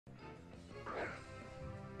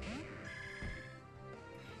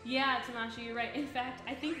Yeah, Tamashi, you're right. In fact,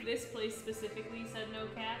 I think this place specifically said no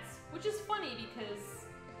cats, which is funny because,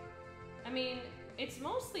 I mean, it's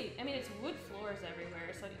mostly, it's wood floors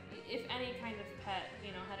everywhere, so if any kind of pet,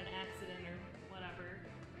 had an accident or whatever,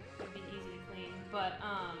 it would be easy to clean. But,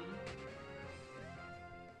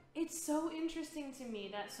 it's so interesting to me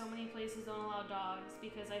that so many places don't allow dogs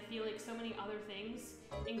because I feel like so many other things,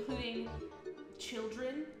 including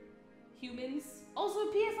children, humans.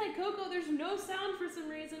 Also, P.S. like Coco, there's no sound for some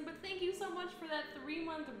reason, but thank you so much for that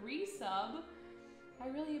 3-month resub. I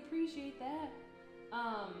really appreciate that.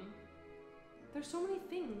 There's so many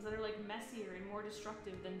things that are like messier and more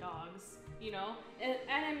destructive than dogs, And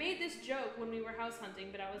I made this joke when we were house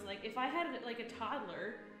hunting, but I was like, if I had like a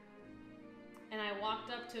toddler and I walked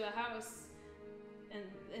up to a house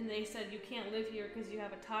and they said, you can't live here because you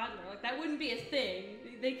have a toddler, like that wouldn't be a thing.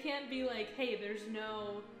 They can't be like, hey, there's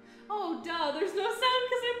no, oh duh, there's no sound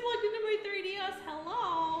because I'm plugged into my 3DS,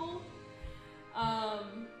 hello.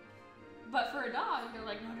 But for a dog, they're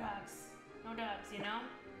like, no dogs, I don't know.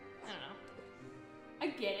 I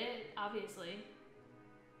get it, obviously.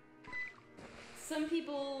 Some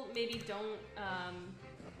people maybe don't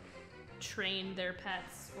train their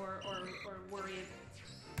pets or worry.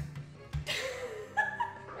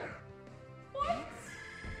 What?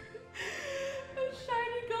 A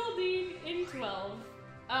shiny Goldeen in 12.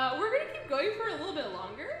 We're gonna keep going for a little bit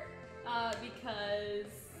longer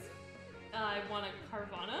because I want a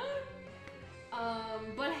Carvana.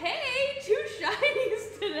 But hey, 2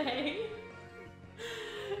 shinies today.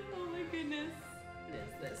 Oh my goodness. What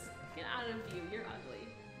is this? Get out of view, you're ugly.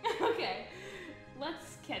 Okay,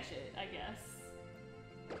 let's catch it, I guess.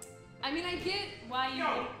 I mean, I get why you...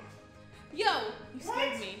 Yo, you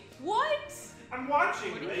scared me. What? I'm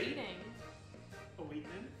watching, What are you eating? A wheat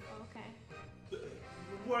bin? Oh, okay.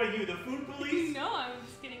 What are you, the food police? No, I'm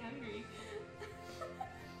just getting hungry.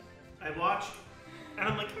 I watched, and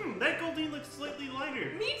I'm like, that Goldeen looks slightly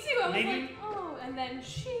lighter. Me too, I was like, oh, and then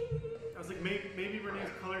shing. I was like, maybe Renee's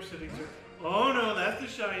color settings are... Oh no, that's the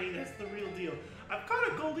shiny, that's the real deal. I've caught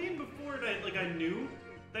a Goldeen before that I knew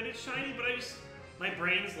that it's shiny, but my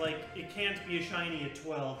brain's like, it can't be a shiny at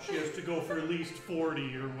 12. She has to go for at least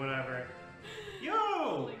 40 or whatever. Yo!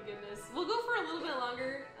 Oh my goodness. We'll go for a little bit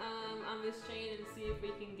longer on this chain and see if we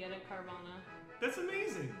can get a Carvana. That's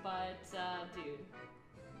amazing. But, dude.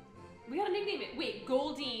 We gotta nickname it. Wait,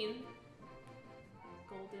 Goldeen.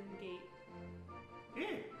 Golden Gate.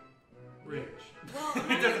 Yeah. Bridge. Well,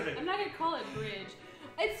 I'm not gonna call it Bridge.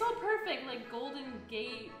 It's so perfect, like Golden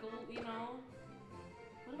Gate,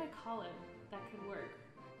 What do I call it that could work?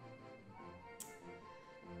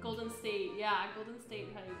 Golden State, yeah, Golden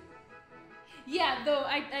State type. Yeah, though,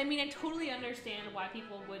 I mean, I totally understand why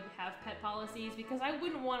people would have pet policies because I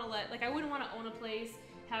wouldn't want to I wouldn't want to own a place,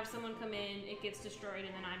 have someone come in, it gets destroyed,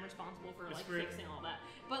 and then I'm responsible for, fixing all that.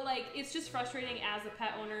 But, it's just frustrating as a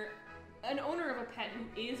pet owner, an owner of a pet who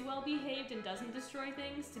is well-behaved and doesn't destroy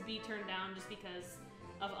things to be turned down just because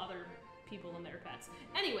of other people and their pets.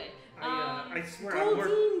 Anyway, I swear I'm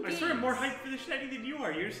more hyped for the shiny than you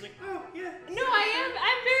are. You're just like, oh, yeah. No, I am.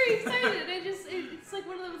 I'm very excited. It's like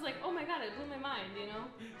one of those, oh my god, it blew my mind,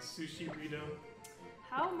 Sushi burrito.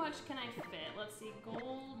 How much can I fit? Let's see,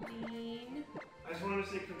 Goldeen. I just wanted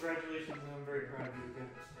to say congratulations, and I'm very proud of you again.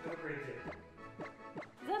 Have a great day.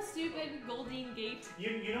 Is that stupid? Goldeen Gate?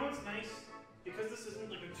 You know what's nice? Because this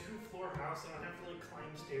isn't like a 2-floor house, I don't have to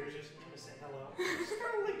climb stairs just to say hello. It's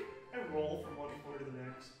kind of I roll from one floor to the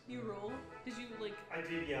next. You roll? Did you I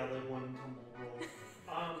did, yeah, one tumble roll.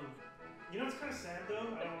 You know what's kind of sad though?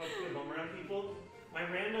 I don't want to put a bummer on people. My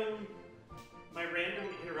random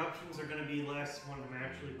interruptions are going to be less when I'm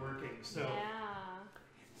actually working. So yeah.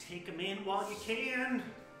 Take them in while you can.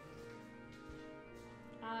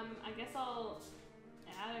 I guess I'll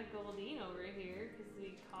add a Goldeen over here because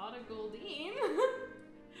we caught a Goldeen.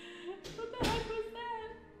 What the heck was that?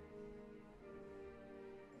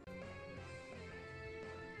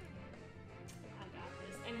 I got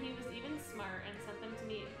this. And he was even smart and sent them to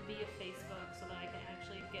me via Facebook so that I can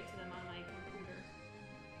actually get to them on my computer.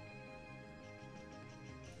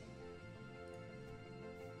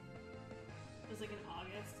 It was in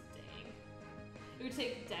August. Dang. It would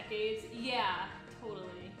take decades. Yeah,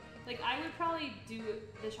 totally. I would probably do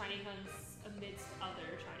the shiny hunts amidst other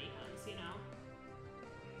shiny hunts,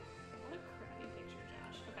 What a crappy picture,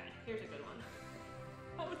 Josh. Okay, here's a good one.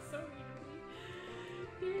 That was so mean of me.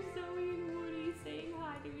 Here's Zoe and Woody saying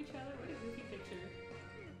hi to each other. What a goofy picture.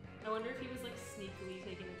 I wonder if he was sneakily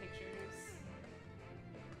taking pictures.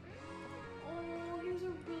 Oh, here's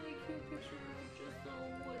a really cute picture of just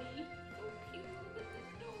little Woody. So cute. Look at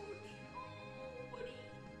this nose. Oh, Woody.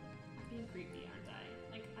 I'm being creepy, aren't I?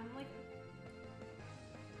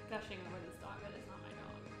 gushing over this dog. That is not my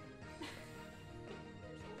dog.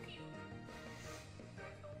 So cute.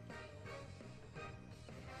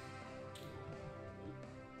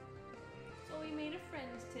 So we made a friend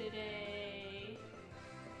today.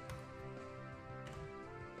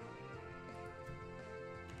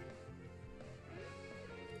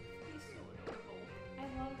 He's so adorable. I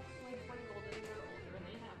love like when Goldens are older and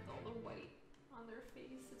they have all the white on their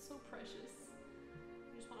face. It's so precious.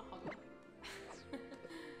 I just want to hug them.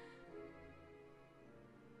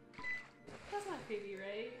 That's not creepy,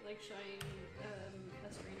 right? Like showing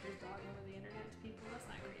a stranger's dog over the internet to people. That's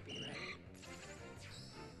not creepy, right?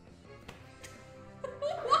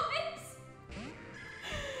 What?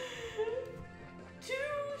 2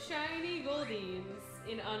 shiny Goldeens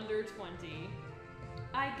in under 20.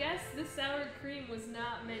 I guess the sour cream was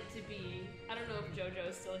not meant to be. I don't know if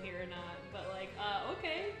JoJo's still here or not, but like,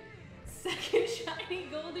 okay. 2nd shiny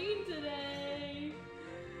Goldeen today.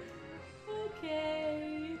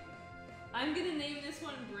 Okay. I'm gonna name this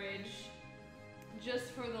one Bridge, just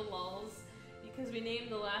for the lulz, because we named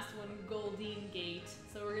the last one Goldeen Gate,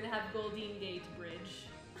 so we're gonna have Goldeen Gate Bridge.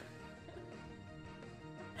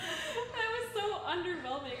 That was so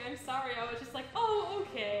underwhelming, I'm sorry, I was just like, oh,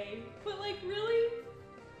 okay. But like, really?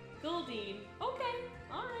 Goldeen, okay,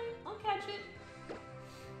 alright, I'll catch it.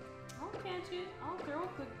 I'll catch it, I'll throw a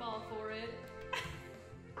quick ball for it.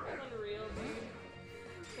 That's unreal,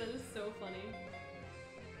 dude. That is so funny.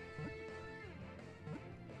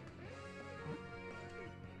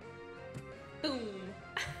 Boom!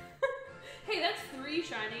 Hey, that's 3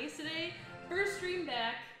 shinies today. First stream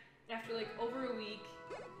back after like over a week.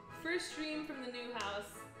 First stream from the new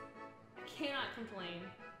house. I cannot complain.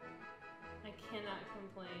 I cannot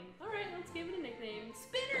complain. Alright, let's give it a nickname.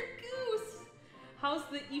 Spinner Goose! How's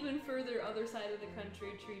the even further other side of the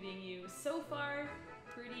country treating you? So far,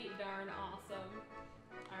 pretty darn awesome.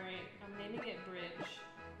 Alright, I'm naming it Bridge.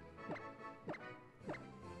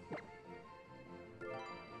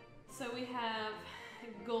 So we have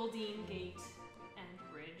Goldeen Gate and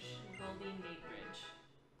Bridge. Goldeen Gate Bridge.